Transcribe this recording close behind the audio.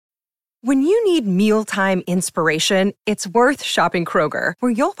When you need mealtime inspiration, it's worth shopping Kroger,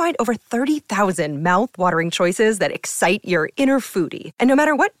 where you'll find over 30,000 mouth-watering choices that excite your inner foodie. And no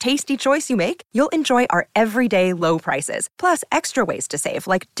matter what tasty choice you make, you'll enjoy our everyday low prices, plus extra ways to save,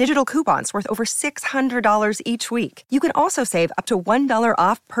 like digital coupons worth over $600 each week. You can also save up to $1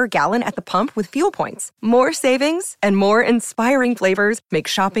 off per gallon at the pump with fuel points. More savings and more inspiring flavors make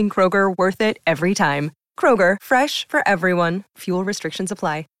shopping Kroger worth it every time. Kroger, fresh for everyone. Fuel restrictions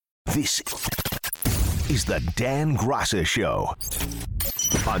apply. This is the Dan Graca Show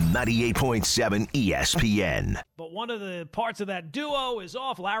on 98.7 ESPN. But one of the parts of that duo is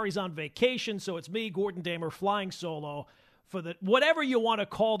off. Larry's on vacation, so it's me, Gordon Damer, flying solo for the whatever you want to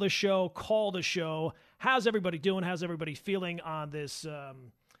call the show. Call the show. How's everybody doing? How's everybody feeling on this?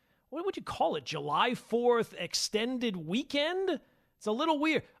 What would you call it? July 4th extended weekend? It's a little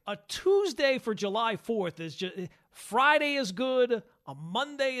weird. A Tuesday for July 4th is just Friday is good. A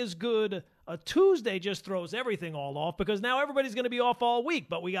Monday is good. A Tuesday just throws everything all off because now everybody's going to be off all week.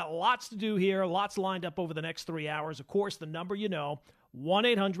 But we got lots to do here, lots lined up over the next 3 hours. Of course, the number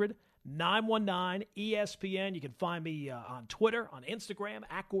 1-800-919-ESPN. You can find me on Twitter, on Instagram,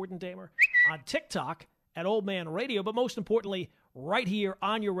 at Gordon Damer, on TikTok, at Old Man Radio. But most importantly, right here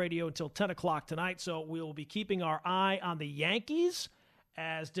on your radio until 10 o'clock tonight. So we'll be keeping our eye on the Yankees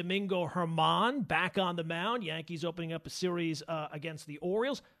as Domingo Germán back on the mound. Yankees opening up a series against the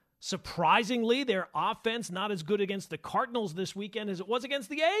Orioles. Surprisingly, their offense not as good against the Cardinals this weekend as it was against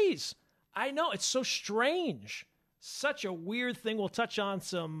the A's. I know, it's so strange. Such a weird thing. We'll touch on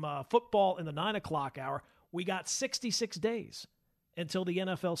some football in the 9 o'clock hour. We got 66 days until the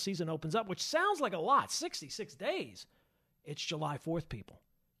NFL season opens up, which sounds like a lot. 66 days. It's July 4th, people.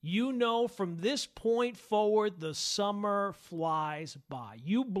 You know, from this point forward, the summer flies by.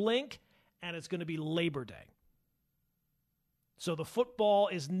 You blink, and it's going to be Labor Day. So the football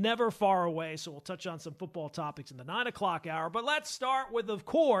is never far away, so we'll touch on some football topics in the 9 o'clock hour. But let's start with, of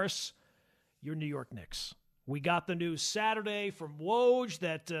course, your New York Knicks. We got the news Saturday from Woj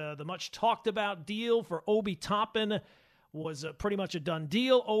that the much-talked-about deal for Obi Toppin was pretty much a done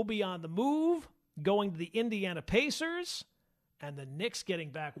deal. Obi on the move, going to the Indiana Pacers. And the Knicks getting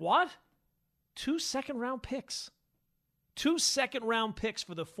back what? 2 second-round picks. 2 second-round picks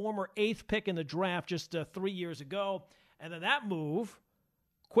for the former 8th pick in the draft just 3 years ago. And then that move,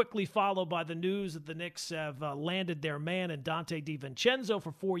 quickly followed by the news that the Knicks have landed their man in Dante DiVincenzo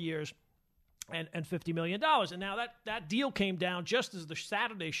for 4 years and $50 million. And now that deal came down just as the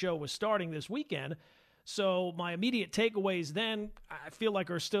Saturday show was starting this weekend. So my immediate takeaways then, I feel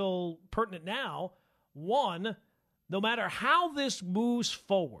like, are still pertinent now. One, no matter how this moves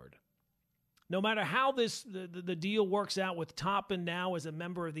forward, no matter how the deal works out with Toppin now as a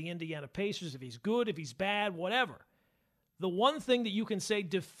member of the Indiana Pacers, if he's good, if he's bad, whatever, the one thing that you can say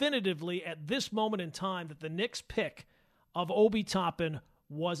definitively at this moment in time that the Knicks pick of Obi Toppin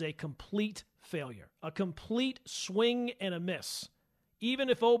was a complete failure, a complete swing and a miss. Even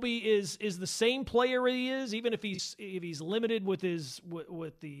if Obi is the same player he is, even if he's limited with the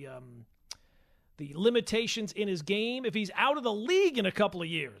limitations in his game, if he's out of the league in a couple of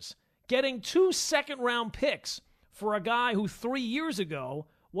years, getting 2 second-round picks for a guy who 3 years ago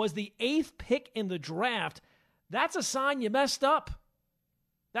was the 8th pick in the draft, that's a sign you messed up.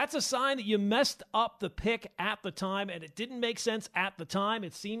 That's a sign that you messed up the pick at the time, and it didn't make sense at the time.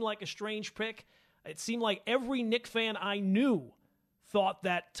 It seemed like a strange pick. It seemed like every Knicks fan I knew thought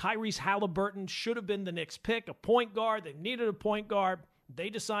that Tyrese Halliburton should have been the Knicks pick, a point guard. They needed a point guard. They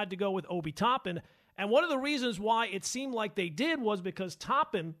decided to go with Obi Toppin. And one of the reasons why it seemed like they did was because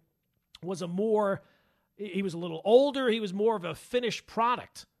Toppin was he was a little older. He was more of a finished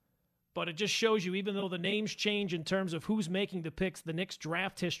product. But it just shows you, even though the names change in terms of who's making the picks, the Knicks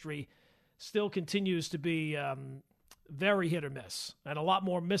draft history still continues to be very hit or miss, and a lot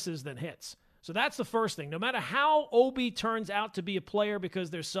more misses than hits. So that's the first thing. No matter how Obi turns out to be a player, because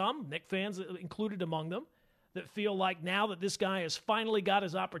there's some, Knicks fans included among them, that feel like now that this guy has finally got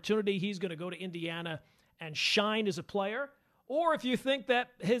his opportunity, he's going to go to Indiana and shine as a player. Or if you think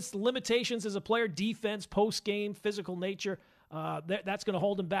that his limitations as a player, defense, post-game, physical nature, that's going to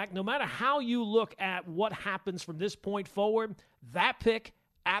hold him back. No matter how you look at what happens from this point forward, that pick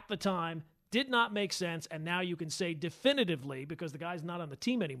at the time did not make sense, and now you can say definitively, because the guy's not on the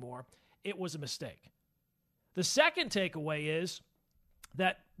team anymore, it was a mistake. The second takeaway is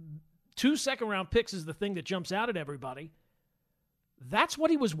that 2 second-round picks is the thing that jumps out at everybody. That's what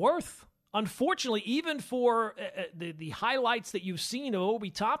he was worth. Unfortunately, even for the highlights that you've seen of Obi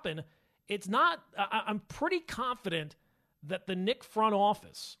Toppin, it's not. I'm pretty confident that the Knicks front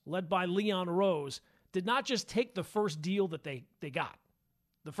office, led by Leon Rose, did not just take the first deal that they got.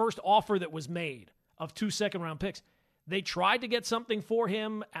 the first offer that was made of 2 second-round picks. They tried to get something for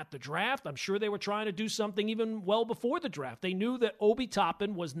him at the draft. I'm sure they were trying to do something even well before the draft. They knew that Obi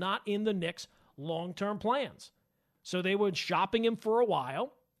Toppin was not in the Knicks' long-term plans. So they were shopping him for a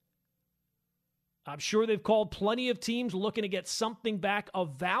while. I'm sure they've called plenty of teams looking to get something back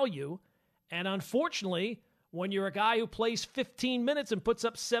of value. And unfortunately, when you're a guy who plays 15 minutes and puts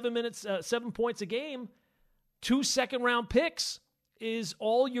up 7 points a game, 2 second-round picks is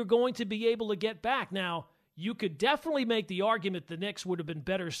all you're going to be able to get back. Now, you could definitely make the argument the Knicks would have been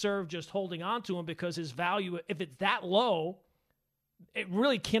better served just holding on to him because his value, if it's that low, it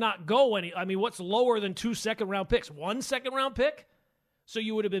really cannot go any. I mean, what's lower than 2 second-round picks? 1 second-round pick? So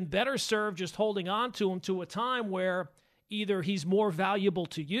you would have been better served just holding on to him to a time where either he's more valuable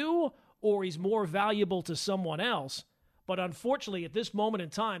to you or he's more valuable to someone else. But unfortunately, at this moment in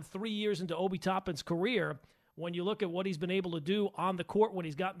time, 3 years into Obi Toppin's career, when you look at what he's been able to do on the court when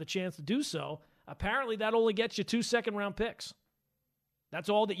he's gotten the chance to do so, apparently that only gets you 2 second-round picks. That's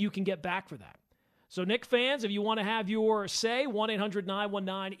all that you can get back for that. So, Knick fans, if you want to have your say,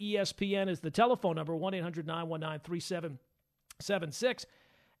 1-800-919-ESPN is the telephone number, 1-800-919-3776.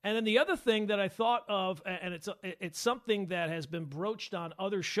 And then the other thing that I thought of, and it's something that has been broached on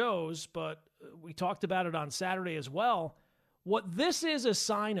other shows, but we talked about it on Saturday as well. What this is a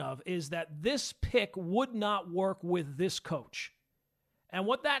sign of is that this pick would not work with this coach. And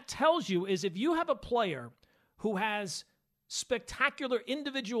what that tells you is if you have a player who has spectacular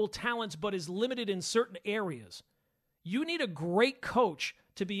individual talents but is limited in certain areas, you need a great coach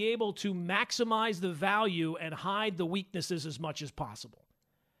to be able to maximize the value and hide the weaknesses as much as possible.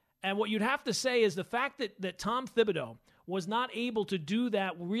 And what you'd have to say is the fact that Tom Thibodeau was not able to do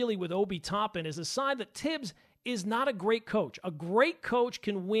that really with Obi Toppin is a sign that Tibbs is not a great coach. A great coach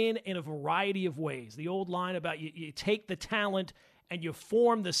can win in a variety of ways. The old line about you take the talent and you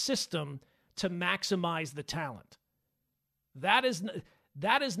form the system to maximize the talent. That is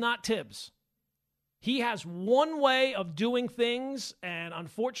not Tibbs. He has one way of doing things, and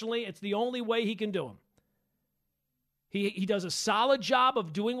unfortunately, it's the only way he can do them. He does a solid job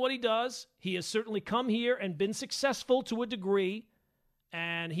of doing what he does. He has certainly come here and been successful to a degree,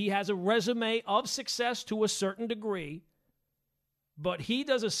 and he has a resume of success to a certain degree, but he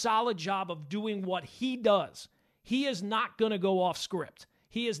does a solid job of doing what he does. He is not going to go off script.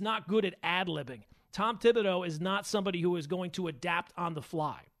 He is not good at ad-libbing. Tom Thibodeau is not somebody who is going to adapt on the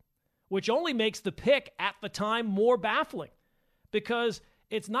fly, which only makes the pick at the time more baffling because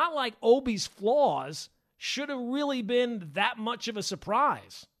it's not like Obi's flaws should have really been that much of a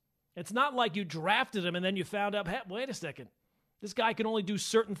surprise. It's not like you drafted him and then you found out, hey, wait a second, this guy can only do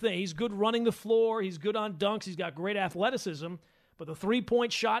certain things. He's good running the floor. He's good on dunks. He's got great athleticism, but the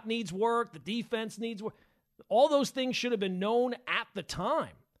three-point shot needs work. The defense needs work. All those things should have been known at the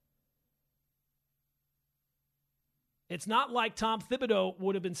time. It's not like Tom Thibodeau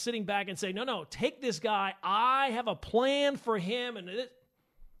would have been sitting back and saying, no, take this guy. I have a plan for him.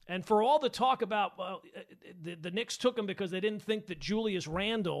 And for all the talk about, well, the Knicks took him because they didn't think that Julius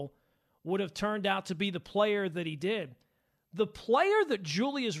Randle would have turned out to be the player that he did. The player that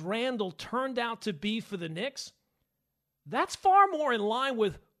Julius Randle turned out to be for the Knicks, that's far more in line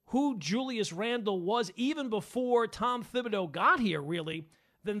with who Julius Randle was even before Tom Thibodeau got here, really,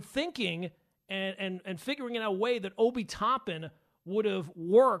 than thinking and figuring out a way that Obi Toppin would have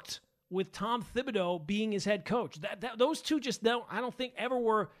worked with Tom Thibodeau being his head coach. Those two just I don't think ever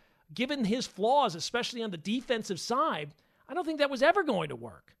were, given his flaws, especially on the defensive side, I don't think that was ever going to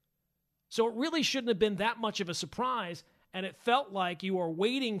work. So it really shouldn't have been that much of a surprise, and it felt like you were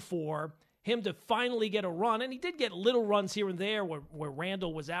waiting for him to finally get a run, and he did get little runs here and there where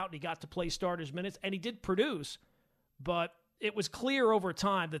Randall was out and he got to play starters minutes, and he did produce, but it was clear over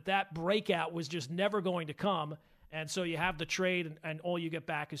time that breakout was just never going to come, and so you have the trade, and all you get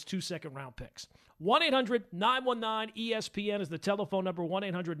back is 2 second-round picks. 1-800-919-ESPN is the telephone number,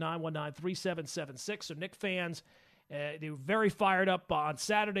 1-800-919-3776. So Knick fans, they were very fired up on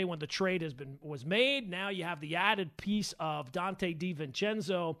Saturday when the trade was made. Now you have the added piece of Dante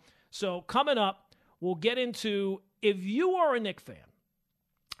DiVincenzo. So coming up, we'll get into, if you are a Knick fan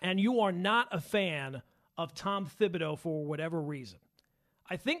and you are not a fan of Tom Thibodeau for whatever reason,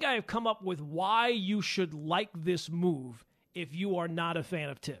 I think I have come up with why you should like this move if you are not a fan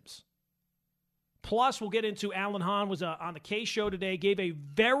of Tibbs. Plus, we'll get into Alan Hahn was on the K Show today, gave a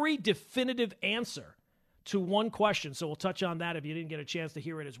very definitive answer to one question. So we'll touch on that if you didn't get a chance to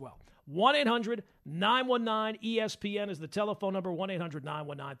hear it as well. 1-800-919-ESPN is the telephone number,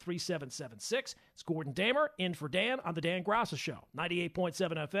 1-800-919-3776. It's Gordon Damer in for Dan on The Dan Graca Show,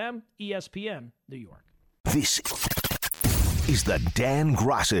 98.7 FM, ESPN, New York. This is the Dan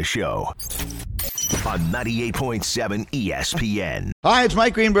Graca Show on 98.7 ESPN. Hi, it's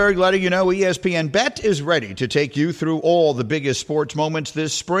Mike Greenberg letting you know ESPN Bet is ready to take you through all the biggest sports moments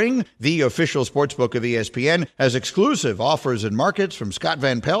this spring. The official sportsbook of ESPN has exclusive offers and markets from Scott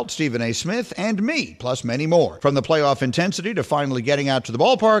Van Pelt, Stephen A. Smith, and me, plus many more. From the playoff intensity to finally getting out to the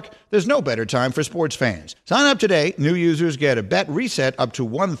ballpark, there's no better time for sports fans. Sign up today. New users get a bet reset up to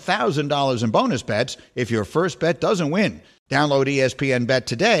 $1,000 in bonus bets if your first bet doesn't win. Download ESPN Bet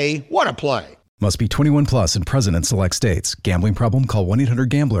today. What a play. Must be 21 plus and present in select states. Gambling problem? Call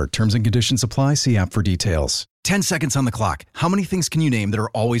 1-800-GAMBLER. Terms and conditions apply. See app for details. 10 seconds on the clock. How many things can you name that are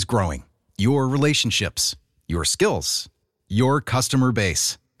always growing? Your relationships, your skills, your customer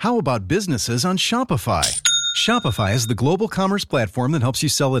base. How about businesses on Shopify? Shopify is the global commerce platform that helps you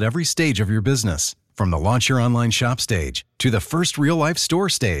sell at every stage of your business. From the launch your online shop stage, to the first real-life store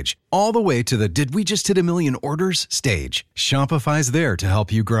stage, all the way to the did we just hit a million orders stage. Shopify's there to help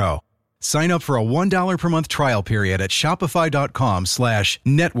you grow. Sign up for a $1 per month trial period at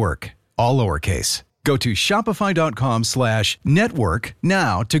shopify.com/network, all lowercase. Go to shopify.com/network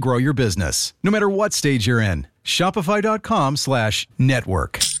now to grow your business, no matter what stage you're in.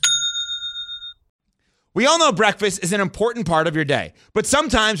 Shopify.com/network. We all know breakfast is an important part of your day, but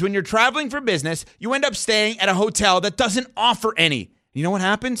sometimes when you're traveling for business, you end up staying at a hotel that doesn't offer any. You know what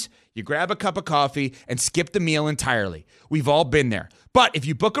happens? You grab a cup of coffee and skip the meal entirely. We've all been there. But if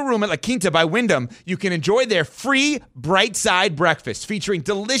you book a room at La Quinta by Wyndham, you can enjoy their free Bright Side breakfast featuring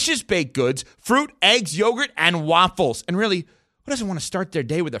delicious baked goods, fruit, eggs, yogurt, and waffles. And really, who doesn't want to start their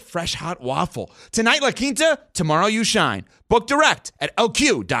day with a fresh, hot waffle? Tonight, La Quinta, tomorrow you shine. Book direct at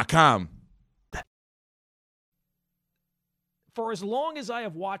lq.com. For as long as I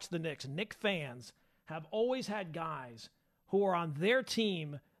have watched the Knicks, Knick fans have always had guys who are on their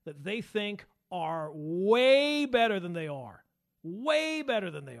team that they think are way better than they are. Way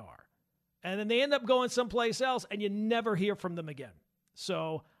better than they are. And then they end up going someplace else, and you never hear from them again.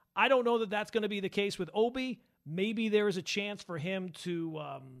 So I don't know that that's going to be the case with Obi. Maybe there is a chance for him to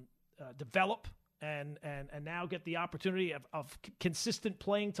develop and now get the opportunity of consistent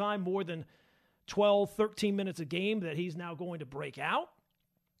playing time, more than 12, 13 minutes a game, that he's now going to break out.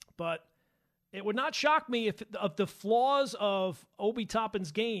 But it would not shock me if the flaws of Obi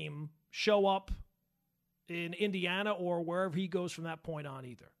Toppin's game show up in Indiana or wherever he goes from that point on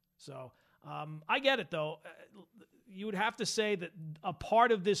either. So I get it, though. You would have to say that a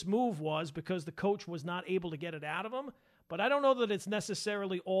part of this move was because the coach was not able to get it out of him, but I don't know that it's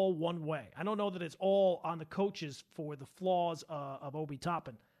necessarily all one way. I don't know that it's all on the coaches for the flaws of Obi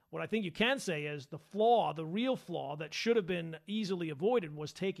Toppin. What I think you can say is the real flaw that should have been easily avoided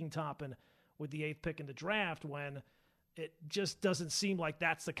was taking Toppin with the 8th pick in the draft, when it just doesn't seem like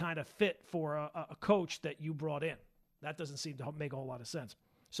that's the kind of fit for a coach that you brought in. That doesn't seem to make a whole lot of sense.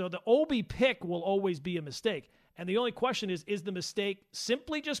 So the Obi pick will always be a mistake. And the only question is the mistake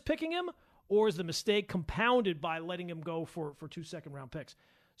simply just picking him, or is the mistake compounded by letting him go for 2 second-round picks?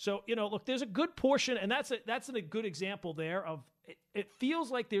 So, look, there's a good portion, and that's a good example there of it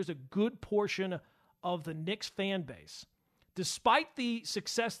feels like there's a good portion of the Knicks fan base, despite the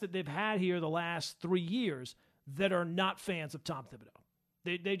success that they've had here the last 3 years, that are not fans of Tom Thibodeau.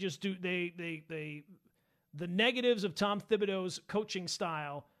 They just do the negatives of Tom Thibodeau's coaching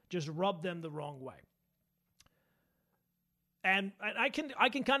style just rub them the wrong way. And I can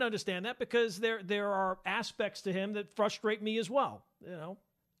kind of understand that, because there are aspects to him that frustrate me as well,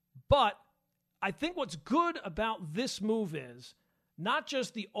 But I think what's good about this move is not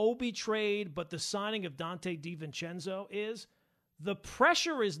just the Obi trade, but the signing of Dante DiVincenzo is the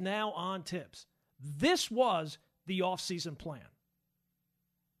pressure is now on Tibbs. This was the offseason plan.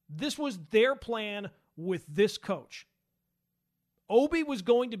 This was their plan with this coach. Obi was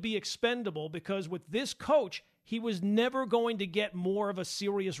going to be expendable because with this coach, he was never going to get more of a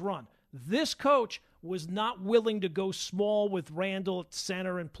serious run. This coach was not willing to go small with Randall at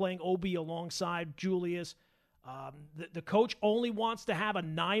center and playing Obi alongside Julius. The coach only wants to have a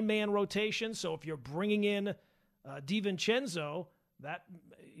 9-man rotation, so if you're bringing in DiVincenzo, that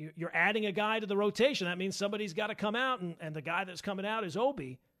you're adding a guy to the rotation. That means somebody's got to come out, and the guy that's coming out is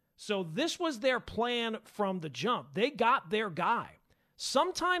Obi. So this was their plan from the jump. They got their guy.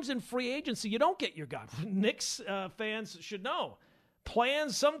 Sometimes in free agency, you don't get your guy. Knicks fans should know.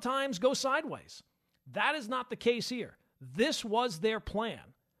 Plans sometimes go sideways. That is not the case here. This was their plan.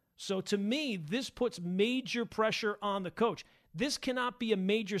 So to me, this puts major pressure on the coach. This cannot be a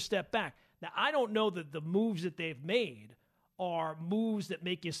major step back. Now, I don't know that the moves that they've made are moves that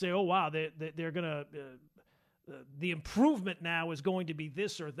make you say, oh, wow, they're going to the improvement now is going to be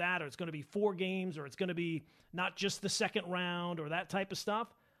this or that, or it's going to be 4 games, or it's going to be not just the second round or that type of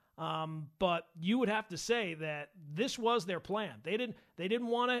stuff. But you would have to say that this was their plan. They didn't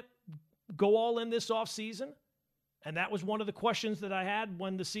want to go all in this offseason. And that was one of the questions that I had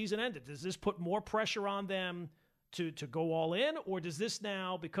when the season ended. Does this put more pressure on them to go all in? Or does this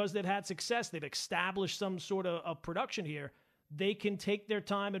now, because they've had success, they've established some sort of production here, they can take their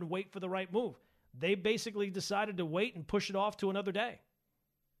time and wait for the right move? They basically decided to wait and push it off to another day.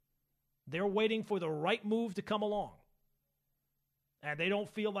 They're waiting for the right move to come along. And they don't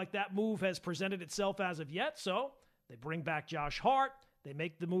feel like that move has presented itself as of yet, so they bring back Josh Hart. They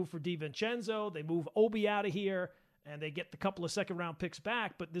make the move for DiVincenzo. They move Obi out of here, and they get the couple of second-round picks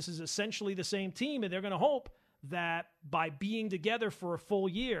back. But this is essentially the same team, and they're going to hope that by being together for a full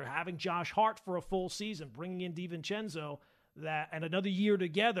year, having Josh Hart for a full season, bringing in DiVincenzo, and another year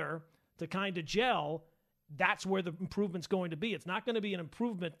together to kind of gel, that's where the improvement's going to be. It's not going to be an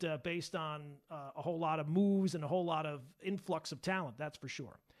improvement based on a whole lot of moves and a whole lot of influx of talent, that's for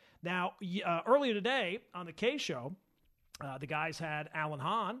sure. Now, earlier today on the K Show, the guys had Alan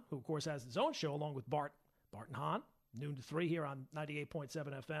Hahn, who, of course, has his own show along with Bart and Hahn, noon to 3 here on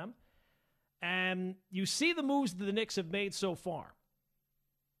 98.7 FM. And you see the moves that the Knicks have made so far.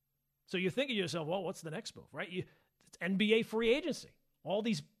 So you're thinking to yourself, well, what's the next move, right? It's NBA free agency. All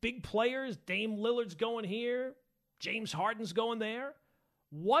these big players, Dame Lillard's going here, James Harden's going there.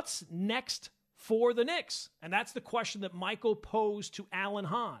 What's next for the Knicks? And that's the question that Michael posed to Alan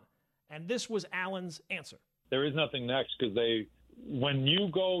Hahn. And this was Alan's answer. There is nothing next because when you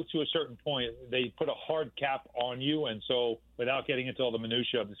go to a certain point, they put a hard cap on you. And so without getting into all the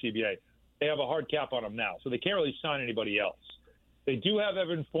minutia of the CBA, they have a hard cap on them now. So they can't really sign anybody else. They do have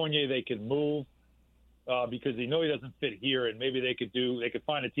Evan Fournier they can move. Because they know he doesn't fit here, and maybe they could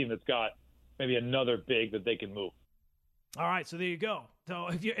find a team that's got maybe another big that they can move. All right, so there you go. So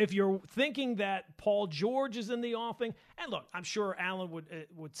if you're thinking that Paul George is in the offing, and look, I'm sure Alan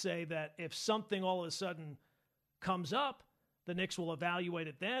would say that if something all of a sudden comes up, the Knicks will evaluate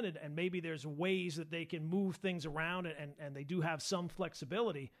it then, and maybe there's ways that they can move things around, and they do have some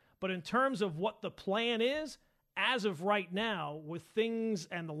flexibility. But in terms of what the plan is, as of right now, with things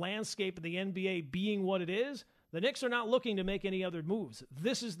and the landscape of the NBA being what it is, the Knicks are not looking to make any other moves.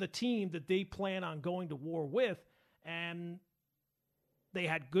 This is the team that they plan on going to war with, and they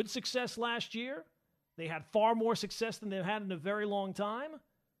had good success last year. They had far more success than they've had in a very long time,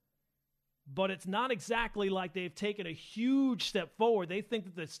 but it's not exactly like they've taken a huge step forward. They think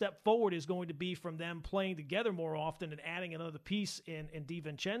that the step forward is going to be from them playing together more often and adding another piece in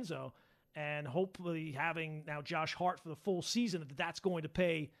DiVincenzo, and hopefully having now Josh Hart for the full season, that's going to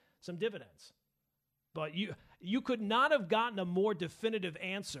pay some dividends. But you could not have gotten a more definitive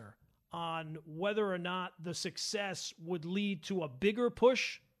answer on whether or not the success would lead to a bigger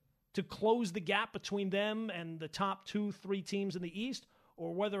push to close the gap between them and the top 2-3 teams in the East,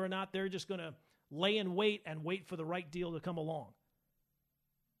 or whether or not they're just going to lay in wait and wait for the right deal to come along.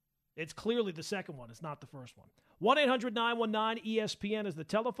 It's clearly the second one. It's not the first one. 1-800-919-ESPN is the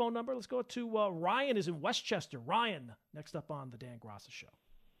telephone number. Let's go to Ryan is in Westchester. Ryan, next up on the Dan Graca Show.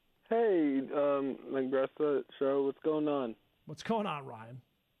 Hey, Dan Graca Show. What's going on? What's going on, Ryan?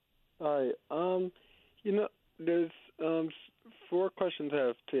 Hi. There's 4 questions I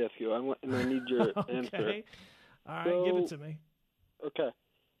have to ask you, and I need your answer. Okay. All right, give it to me. Okay.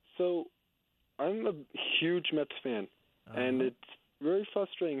 So I'm a huge Mets fan, and it's very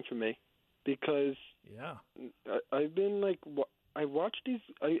frustrating for me because I've been I watch these,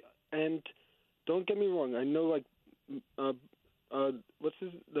 and don't get me wrong, I know what's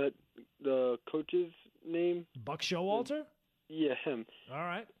the coach's name? Buck Showalter? Yeah, him. All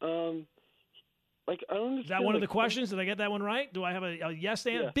right. I don't understand. Is that one of the questions? Did I get that one right? Do I have a yes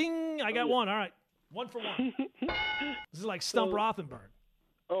answer? Yeah. Bing! I got one. All right. 1 for 1. This is like Stump Rothenberg.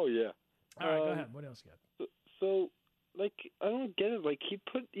 Oh, yeah. All right, go ahead. What else you got? So I don't get it.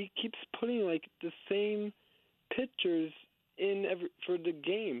 He keeps putting the same pictures in for the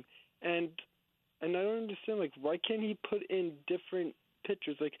game, and I don't understand. Why can't he put in different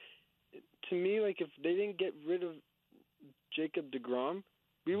pictures? To me, if they didn't get rid of Jacob deGrom,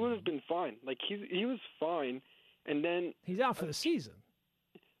 we would have been fine. He was fine, and then he's out for the season.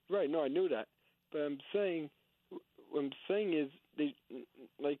 Right? No, I knew that, but what I'm saying is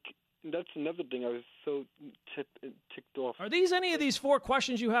that's another thing I was so ticked off. Are these any of these 4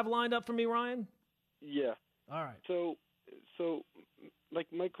 questions you have lined up for me, Ryan? Yeah. All right. So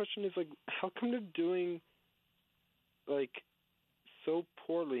my question is how come they're doing so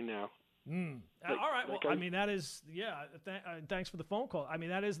poorly now? All right. Well, I mean, that is, thanks for the phone call. I mean,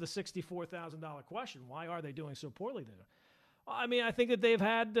 that is the $64,000 question. Why are they doing so poorly there? I mean, I think that they've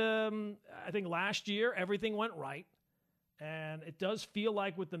had, I think last year everything went right. And it does feel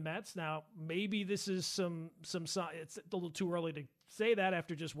like with the Mets, now maybe this is some it's a little too early to say that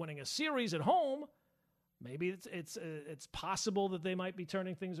after just winning a series at home. Maybe it's possible that they might be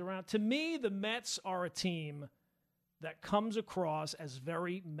turning things around. To me, the Mets are a team that comes across as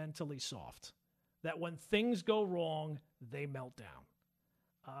very mentally soft, that when things go wrong, they melt down.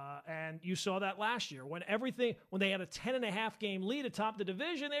 And you saw that last year when they had a 10.5 game lead atop the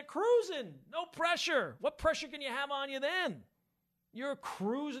division, they're cruising, no pressure. What pressure can you have on you then? You're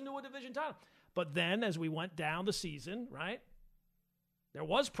cruising to a division title. But then as we went down the season, right, there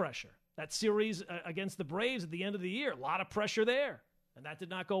was pressure. That series against the Braves at the end of the year, a lot of pressure there, and that did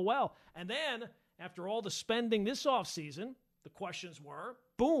not go well. And then after all the spending this offseason, the questions were,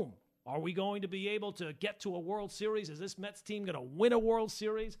 boom, are we going to be able to get to a World Series? Is this Mets team going to win a World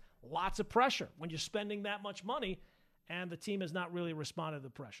Series? Lots of pressure when you're spending that much money, and the team has not really responded to the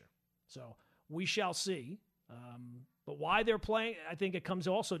pressure. So we shall see. But why they're playing, I think it comes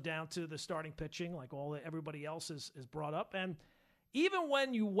also down to the starting pitching, like everybody else is brought up. And even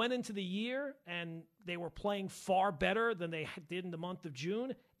when you went into the year and they were playing far better than they did in the month of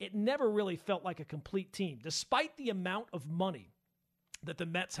June, it never really felt like a complete team. Despite the amount of money that the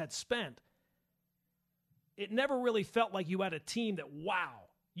Mets had spent, it never really felt like you had a team that, wow,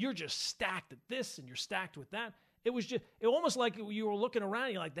 you're just stacked at this and you're stacked with that. It was just, it almost like you were looking around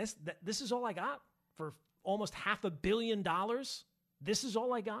and you're like, this is all I got for almost $500 million. This is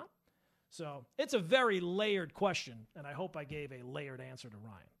all I got. So it's a very layered question, and I hope I gave a layered answer to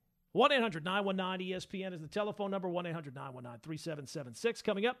Ryan. 1-800-919-ESPN is the telephone number, 1-800-919-3776.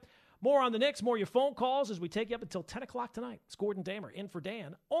 Coming up, more on the Knicks, more your phone calls as we take you up until 10 o'clock tonight. It's Gordon Damer in for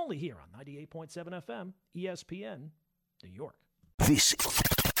Dan, only here on 98.7 FM, ESPN, New York. This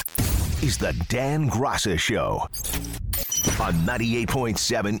is the Dan Graca Show on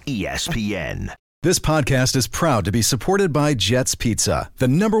 98.7 ESPN. This podcast is proud to be supported by Jets Pizza, the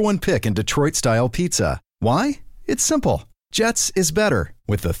 #1 pick in Detroit-style pizza. Why? It's simple. Jets is better.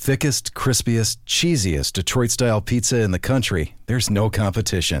 With the thickest, crispiest, cheesiest Detroit-style pizza in the country, there's no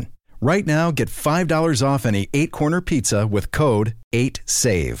competition. Right now, get $5 off any 8-corner pizza with code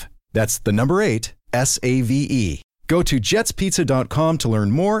 8SAVE. That's the number 8, S-A-V-E. Go to jetspizza.com to learn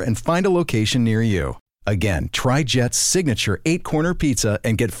more and find a location near you. Again, try Jet's signature 8-corner pizza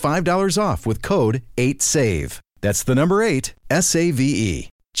and get $5 off with code 8SAVE. That's the number 8, S-A-V-E.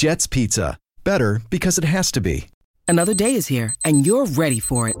 Jet's Pizza. Better because it has to be. Another day is here, and you're ready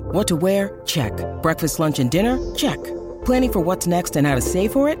for it. What to wear? Check. Breakfast, lunch, and dinner? Check. Planning for what's next and how to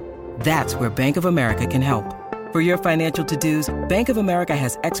save for it? That's where Bank of America can help. For your financial to-dos, Bank of America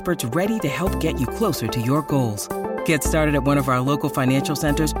has experts ready to help get you closer to your goals. Get started at one of our local financial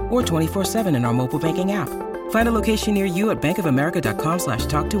centers or 24/7 in our mobile banking app. Find a location near you at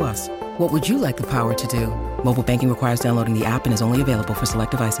bankofamerica.com/talktous. What would you like the power to do? Mobile banking requires downloading the app and is only available for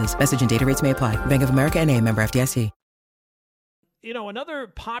select devices. Message and data rates may apply. Bank of America N.A., member FDIC. You know, another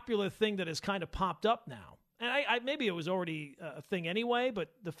popular thing that has kind of popped up now, and I maybe it was already a thing anyway,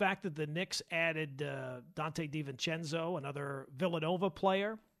 but the fact that the Knicks added Dante DiVincenzo, another Villanova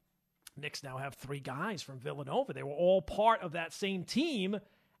player. Knicks now have 3 guys from Villanova. They were all part of that same team,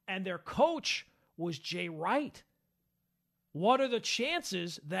 and their coach was Jay Wright. What are the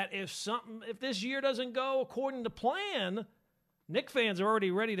chances that if this year doesn't go according to plan, Knick fans are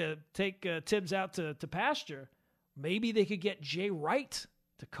already ready to take Tibbs out to pasture. Maybe they could get Jay Wright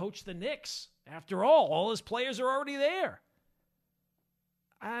to coach the Knicks. After all his players are already there.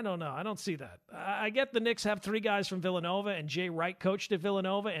 I don't know. I don't see that. I get the Knicks have 3 guys from Villanova, and Jay Wright coached at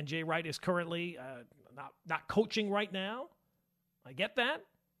Villanova, and Jay Wright is currently not coaching right now. I get that.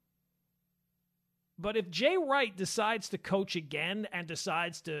 But if Jay Wright decides to coach again and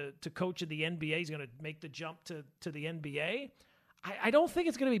decides to coach in the NBA, he's going to make the jump to the NBA, I don't think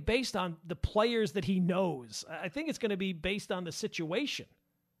it's going to be based on the players that he knows. I think it's going to be based on the situation.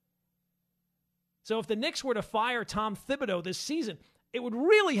 So if the Knicks were to fire Tom Thibodeau this season, it would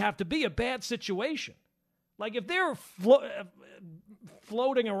really have to be a bad situation. Like if they're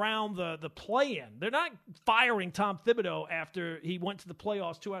floating around the play-in, they're not firing Tom Thibodeau after he went to the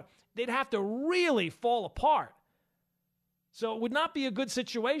playoffs 2 hours. They'd have to really fall apart. So it would not be a good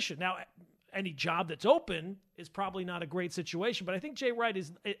situation. Now, any job that's open is probably not a great situation, but I think Jay Wright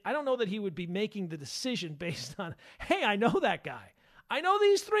I don't know that he would be making the decision based on, hey, I know that guy. I know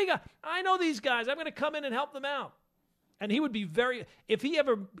these 3 guys. I know these guys. I'm going to come in and help them out. And he would be if he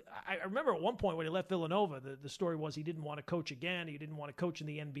ever, I remember at one point when he left Villanova, the story was he didn't want to coach again. He didn't want to coach in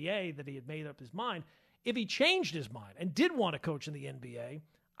the NBA, that he had made up his mind. If he changed his mind and did want to coach in the NBA,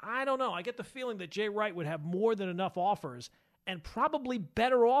 I don't know. I get the feeling that Jay Wright would have more than enough offers and probably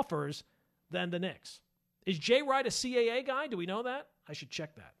better offers than the Knicks. Is Jay Wright a CAA guy? Do we know that? I should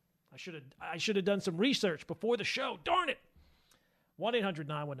check that. I should have done some research before the show. Darn it.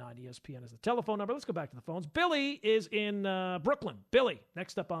 1-800-919-ESPN is the telephone number. Let's go back to the phones. Billy is in Brooklyn. Billy,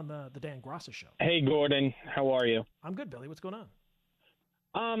 next up on the Dan Graca Show. Hey, Gordon. How are you? I'm good, Billy. What's going on?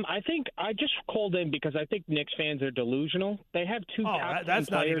 I think I just called in because I think Knicks fans are delusional. They have two top 10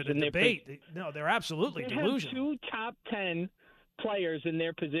 players in their debate. No, they're absolutely delusional. They have 2 top 10 players in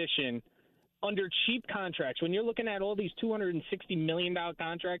their position under cheap contracts. When you're looking at all these $260 million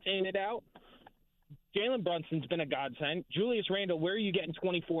contracts handed out, Jalen Brunson's been a godsend. Julius Randle, where are you getting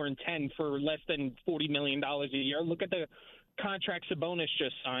 24 and 10 for less than $40 million a year? Look at the contract Sabonis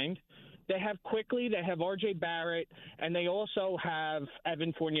just signed. They have Quickly, they have R.J. Barrett, and they also have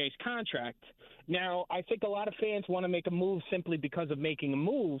Evan Fournier's contract. Now, I think a lot of fans want to make a move simply because of making a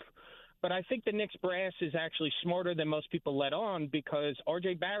move, but I think the Knicks brass is actually smarter than most people let on because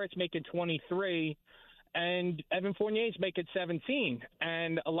R.J. Barrett's making 23 and Evan Fournier's making 17.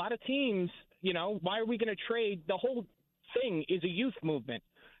 And a lot of teams, why are we going to trade? The whole thing is a youth movement.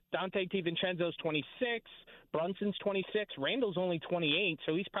 Dante DiVincenzo's 26, Brunson's 26, Randall's only 28,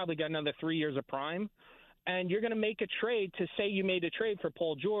 so he's probably got another 3 years of prime. And you're going to make a trade to say you made a trade for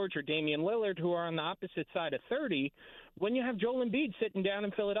Paul George or Damian Lillard, who are on the opposite side of 30, when you have Joel Embiid sitting down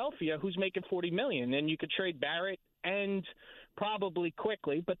in Philadelphia, who's making $40 million. And you could trade Barrett and probably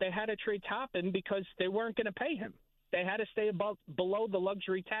Quickly, but they had to trade Toppin because they weren't going to pay him. They had to stay below the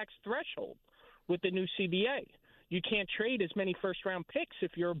luxury tax threshold with the new CBA. You can't trade as many first-round picks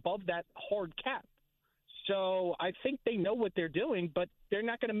if you're above that hard cap. So I think they know what they're doing, but they're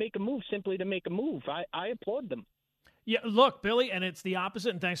not going to make a move simply to make a move. I applaud them. Yeah, look, Billy, and it's the opposite,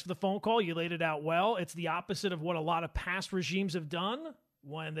 and thanks for the phone call. You laid it out well. It's the opposite of what a lot of past regimes have done.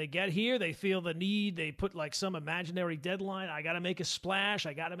 When they get here, they feel the need. They put like some imaginary deadline. I got to make a splash.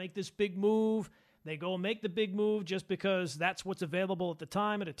 I got to make this big move. They go and make the big move just because that's what's available at the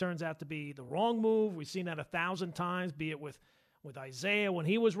time, and it turns out to be the wrong move. We've seen that 1,000 times, be it with Isaiah when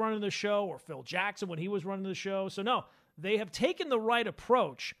he was running the show or Phil Jackson when he was running the show. So, no, they have taken the right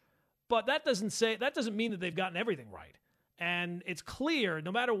approach, but that doesn't mean that they've gotten everything right. And it's clear,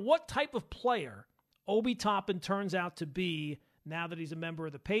 no matter what type of player Obi Toppin turns out to be now that he's a member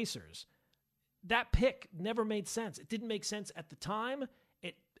of the Pacers, that pick never made sense. It didn't make sense at the time.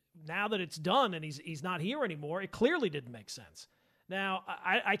 Now that it's done and he's not here anymore, it clearly didn't make sense. Now,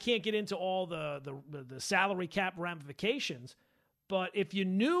 I can't get into all the salary cap ramifications, but if you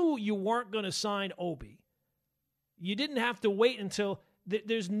knew you weren't going to sign Obi, you didn't have to wait until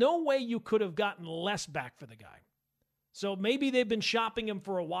there's no way you could have gotten less back for the guy. So maybe they've been shopping him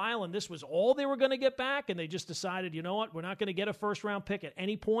for a while and this was all they were going to get back, and they just decided, you know what, we're not going to get a first-round pick at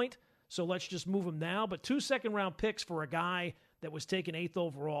any point, so let's just move him now. But 2 second-round picks for a guy that was taken 8th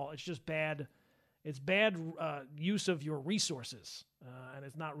overall, it's just bad. It's bad use of your resources, and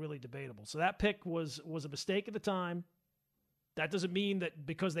it's not really debatable. So that pick was a mistake at the time. That doesn't mean that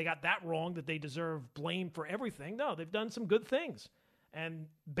because they got that wrong that they deserve blame for everything. No, they've done some good things. And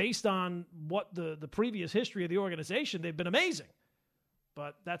based on what the previous history of the organization, they've been amazing.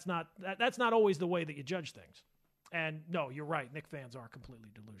 But that's not always the way that you judge things. And no, you're right. Knicks fans are completely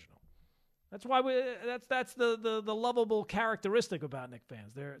delusional. That's why that's the lovable characteristic about Knicks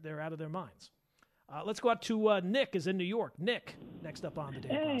fans. They're out of their minds. Let's go out to Nick is in New York. Nick, next up on the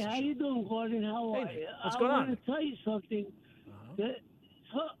Dan Graca Show. How you doing, Gordon? How are you? What's going on? I want to tell you something.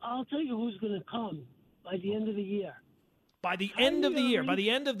 I'll tell you who's going to come by the end of the year. By the end of the year? By the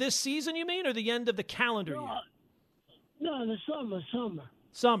end of this season, you mean, or the end of the calendar year? No, the summer.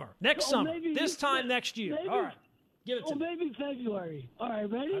 Summer. Next summer. This time next year. Maybe, all right. Give it to me. Maybe February. All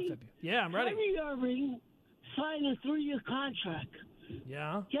right, ready? Yeah, I'm ready. Kyrie Irving signed a 3-year contract.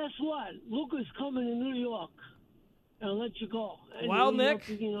 Yeah. Guess what? Luka's coming to New York. I'll let you go. Well,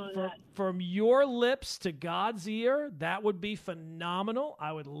 Nick, from your lips to God's ear, that would be phenomenal.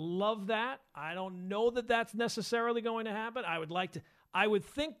 I would love that. I don't know that that's necessarily going to happen. I would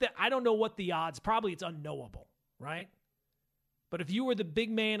think that, I don't know what the odds, probably it's unknowable, right? But if you were the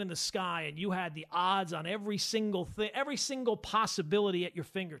big man in the sky and you had the odds on every single thing, every single possibility at your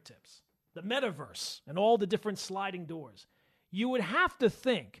fingertips, the metaverse and all the different sliding doors, you would have to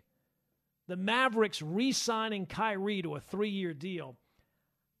think the Mavericks re-signing Kyrie to a 3-year deal,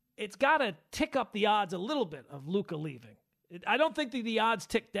 it's got to tick up the odds a little bit of Luka leaving. I don't think the odds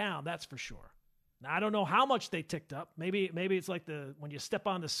tick down, that's for sure. Now, I don't know how much they ticked up. Maybe it's like when you step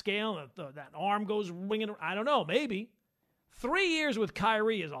on the scale and that arm goes winging. I don't know. Maybe 3 years with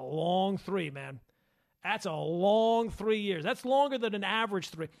Kyrie is a long 3, man. That's a long 3 years. That's longer than an average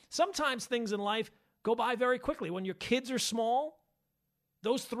 3. Sometimes things in life go by very quickly. When your kids are small,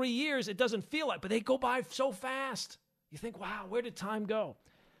 those 3 years, it doesn't feel like, but they go by so fast. You think, wow, where did time go?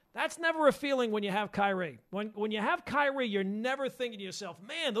 That's never a feeling when you have Kyrie. When you have Kyrie, you're never thinking to yourself,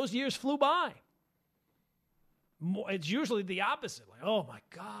 man, those years flew by. It's usually the opposite. Like, oh, my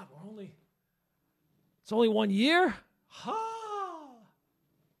God, it's only 1 year?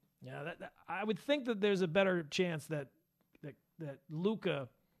 Yeah, I would think that there's a better chance that Luka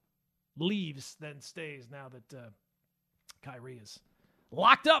leaves than stays now that Kyrie is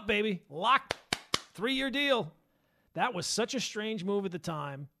locked up, baby. Locked. 3-year deal. That was such a strange move at the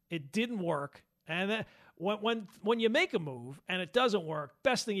time. It didn't work. And then when you make a move and it doesn't work,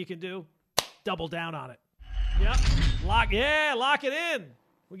 best thing you can do, double down on it. Yep. Lock it in.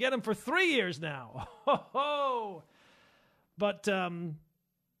 We get him for 3 years now. But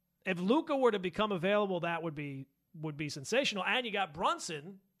if Luka were to become available, that would be sensational. And you got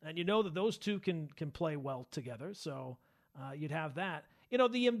Brunson, and you know that those two can play well together. So you'd have that. The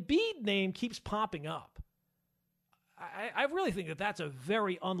Embiid name keeps popping up. I really think that that's a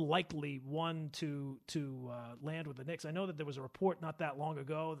very unlikely one to land with the Knicks. I know that there was a report not that long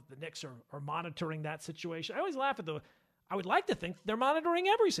ago that the Knicks are monitoring that situation. I always laugh at I would like to think they're monitoring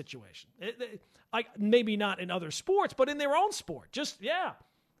every situation. Like maybe not in other sports, but in their own sport.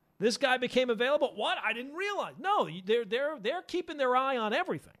 This guy became available. What? I didn't realize. No, they're keeping their eye on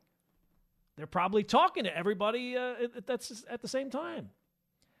everything. They're probably talking to everybody that's at the same time.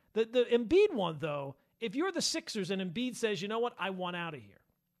 The Embiid one, though, if you're the Sixers and Embiid says, you know what, I want out of here,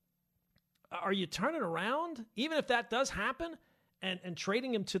 are you turning around, even if that does happen, and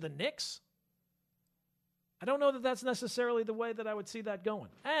trading him to the Knicks? I don't know that that's necessarily the way that I would see that going.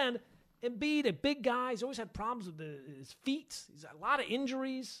 And Embiid, a big guy, he's always had problems with his feet. He's had a lot of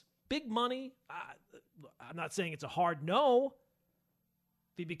injuries, big money. I'm not saying it's a hard no.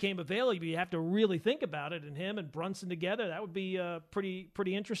 If he became available, you have to really think about it. And him and Brunson together, that would be pretty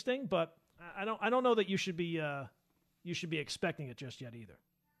interesting. But I don't know that you should be expecting it just yet either.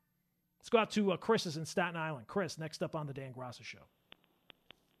 Let's go out to Chris in Staten Island. Chris, next up on the Dan Graca Show.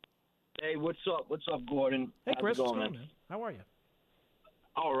 Hey, what's up? What's up, Gordon? Hey, Chris, how's it going, what's going on, man? How are you?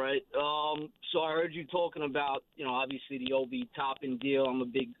 All right. So I heard you talking about, obviously the Obi Toppin deal. I'm a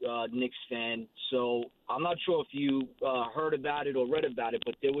big Knicks fan, so I'm not sure if you heard about it or read about it,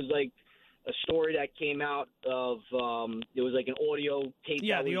 but there was like a story that came out of there was like an audio tape.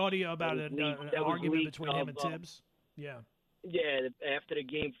 Yeah, the audio about an argument between him and Tibbs. Yeah, after the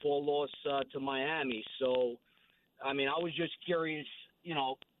Game 4 loss to Miami. So, I mean, I was just curious,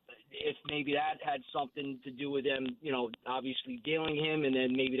 if maybe that had something to do with them, obviously dealing him, and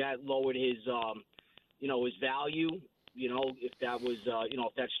then maybe that lowered his, his value. If that was,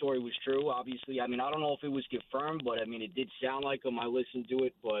 if that story was true. Obviously, I mean, I don't know if it was confirmed, but I mean, it did sound like him. I listened to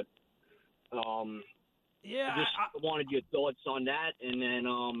it, but. I just wanted your thoughts on that, and then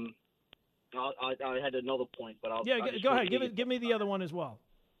I had another point, but I'll go ahead. Give me the other one as well.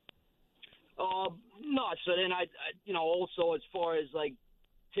 No, so then I also as far as like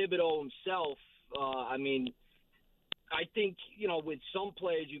Thibodeau himself, I mean, I think with some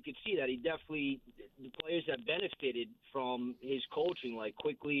players you could see that he definitely the players that benefited from his coaching, like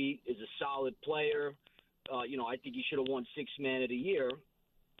Quickly is a solid player. I think he should have won Sixth Man of the Year.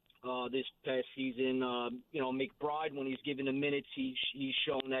 This past season, McBride, when he's given the minutes, he's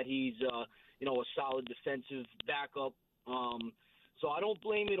shown that he's, a solid defensive backup. So I don't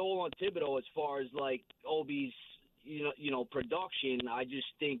blame it all on Thibodeau as far as like Obi's, production. I just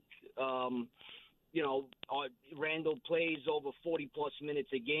think, Randall plays over 40 plus minutes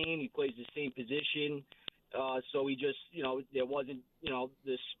a game. He plays the same position. So he just, there wasn't,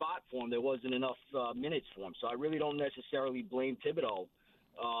 the spot for him. There wasn't enough minutes for him. So I really don't necessarily blame Thibodeau.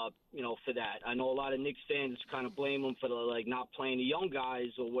 For that. I know a lot of Knicks fans kind of blame him for not playing the young guys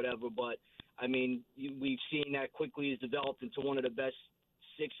or whatever, but I mean, we've seen that Quickly has developed into one of the best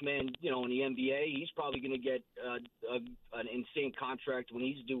six men, in the NBA. He's probably going to get an insane contract when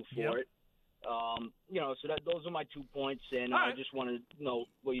he's due for it. So those are my 2 points, and I just want to know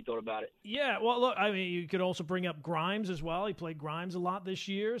what you thought about it. Yeah, well, look, I mean, you could also bring up Grimes as well. He played Grimes a lot this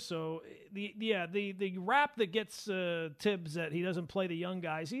year. So, the rap that gets Tibbs that he doesn't play the young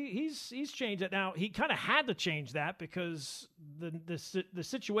guys, he's changed that. Now, he kind of had to change that because the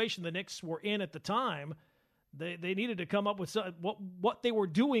situation the Knicks were in at the time, they needed to come up with what they were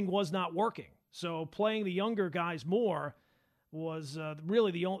doing was not working. So, playing the younger guys more was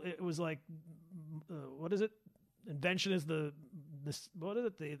really it was like what is it? Invention is the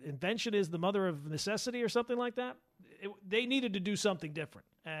invention is the mother of necessity or something like that. They needed to do something different,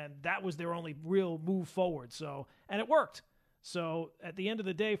 and that was their only real move forward. So, and it worked. So at the end of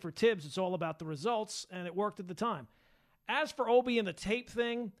the day, for Tibbs, it's all about the results, and it worked at the time. As for Obi and the tape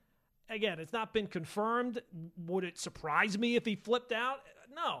thing, again, it's not been confirmed. Would it surprise me if he flipped out?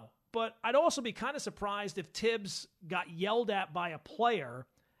 No. But I'd also be kind of surprised if Tibbs got yelled at by a player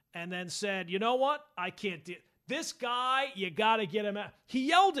and then said, you know what? I can't do this guy. You got to get him out. He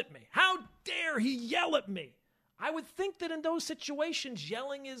yelled at me. How dare he yell at me? I would think that in those situations,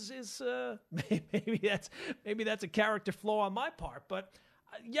 yelling is maybe that's a character flaw on my part, but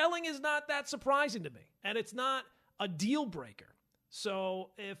yelling is not that surprising to me, and it's not a deal breaker. So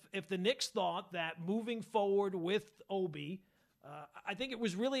if the Knicks thought that moving forward with Obi, I think it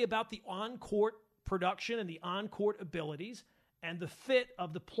was really about the on-court production and the on-court abilities and the fit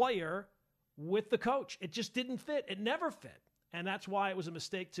of the player with the coach. It just didn't fit. It never fit, and that's why it was a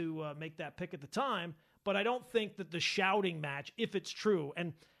mistake to make that pick at the time. But I don't think that the shouting match, if it's true,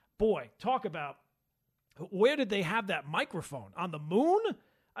 and boy, talk about where did they have that microphone? On the moon?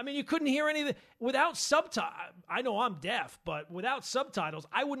 I mean, you couldn't hear anything without subtitles. I know I'm deaf, but without subtitles,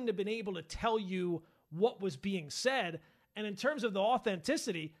 I wouldn't have been able to tell you what was being said. And in terms of the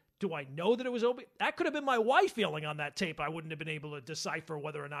authenticity, do I know that it was Obi? That could have been my wife yelling on that tape. I wouldn't have been able to decipher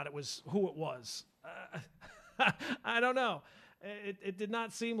whether or not it was who it was. I don't know. It did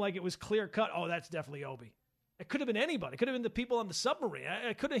not seem like it was clear cut. Oh, that's definitely Obi. It could have been anybody. It could have been the people on the submarine.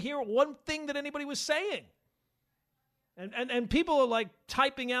 I couldn't hear one thing that anybody was saying. And people are like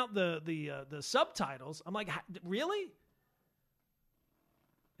typing out the subtitles. I'm like, really?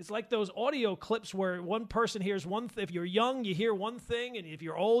 It's like those audio clips where one person hears one thing. If you're young, you hear one thing, and if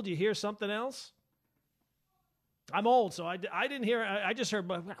you're old, you hear something else. I'm old, so I didn't hear. I just heard.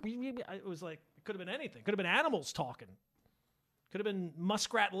 It was like it could have been anything. Could have been animals talking. Could have been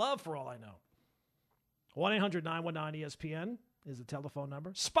Muskrat Love for all I know. 1-800-919-ESPN is the telephone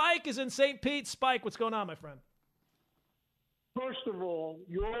number. Spike is in St. Pete. Spike, what's going on, my friend? First of all,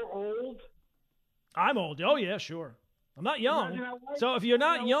 you're old. I'm old. Oh, yeah, sure. I'm not young. So if you're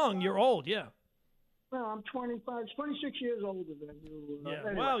not young, you're old, yeah. Well, I'm 25, 26 years older than you. Yeah,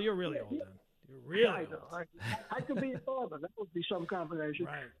 anyway. Well, you're really old then. You're really old. I could be a father. That would be some combination.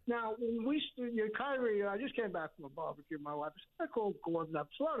 Right. Now, when Kyrie, I just came back from a barbecue with my wife. I called Gordon up.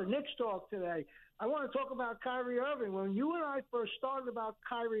 It's a lot of Knicks talk today. I want to talk about Kyrie Irving. When you and I first started about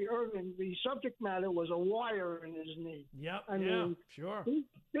Kyrie Irving, the subject matter was a wire in his knee. Yep. I mean, sure.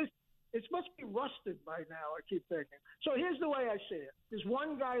 It must be rusted by now, I keep thinking. So here's the way I see it. There's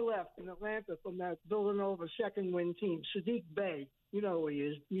one guy left in Atlanta from that Villanova second-win team, Sadiq Bey. You know who he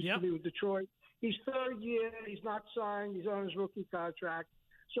is. He used to be with Detroit. He's third year. He's not signed. He's on his rookie contract.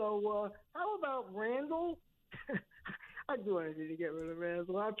 So how about Randall? I'd do anything to get rid of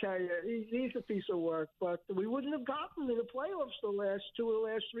Randall. I'll tell you, he's a piece of work. But we wouldn't have gotten to the playoffs the last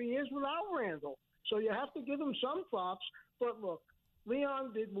 3 years without Randall. So you have to give him some props. But look,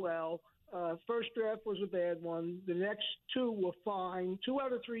 Leon did well. First draft was a bad one. The next two were fine. 2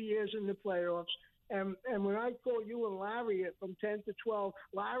 out of 3 years in the playoffs. And when I call you and Larry from 10 to 12,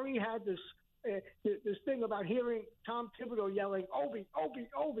 Larry had this thing about hearing Tom Thibodeau yelling, Obi, Obi,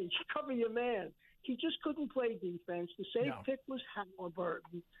 Obi, cover your man. He just couldn't play defense. The safe pick was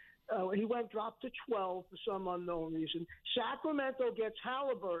Halliburton. He dropped to 12 for some unknown reason. Sacramento gets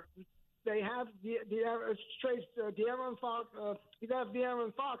Halliburton. They have De'Aaron Fox.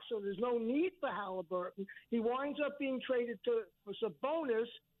 De'Aaron Fox, so there's no need for Halliburton. He winds up being traded for Sabonis.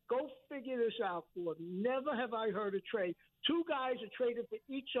 Go figure this out, Gordon. Never have I heard a trade. 2 guys are traded for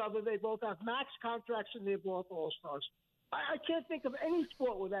each other. They both have max contracts, and they're both all-stars. I can't think of any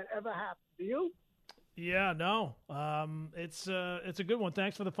sport where that ever happened. Do you? Yeah, no. It's a good one.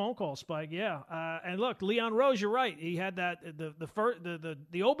 Thanks for the phone call, Spike. Yeah. And look, Leon Rose, you're right. He had that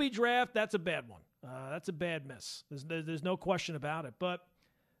the OB draft. That's a bad one. That's a bad miss. There's no question about it. But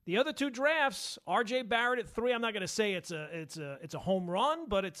the other 2 drafts, R.J. Barrett at 3. I'm not going to say it's a home run,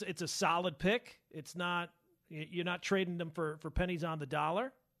 but it's a solid pick. It's not. You're not trading them for pennies on the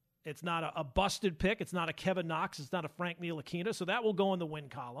dollar. It's not a busted pick. It's not a Kevin Knox. It's not a Frank Ntilikina. So that will go in the win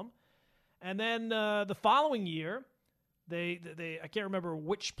column. And then the following year, they I can't remember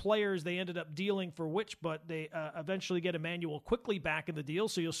which players they ended up dealing for which, but they eventually get Emmanuel Quickly back in the deal.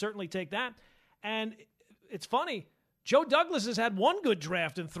 So you'll certainly take that. And it's funny. Joe Douglas has had one good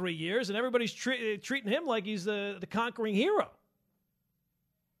draft in 3 years, and everybody's treating him like he's the conquering hero.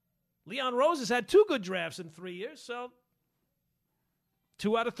 Leon Rose has had 2 good drafts in 3 years, so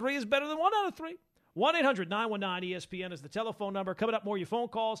 2 out of 3 is better than 1 out of 3. 1-800-919-ESPN is the telephone number. Coming up, more of your phone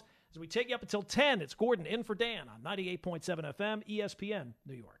calls as we take you up until 10. It's Gordon in for Dan on 98.7 FM, ESPN,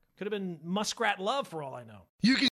 New York. Could have been Muskrat Love for all I know. You can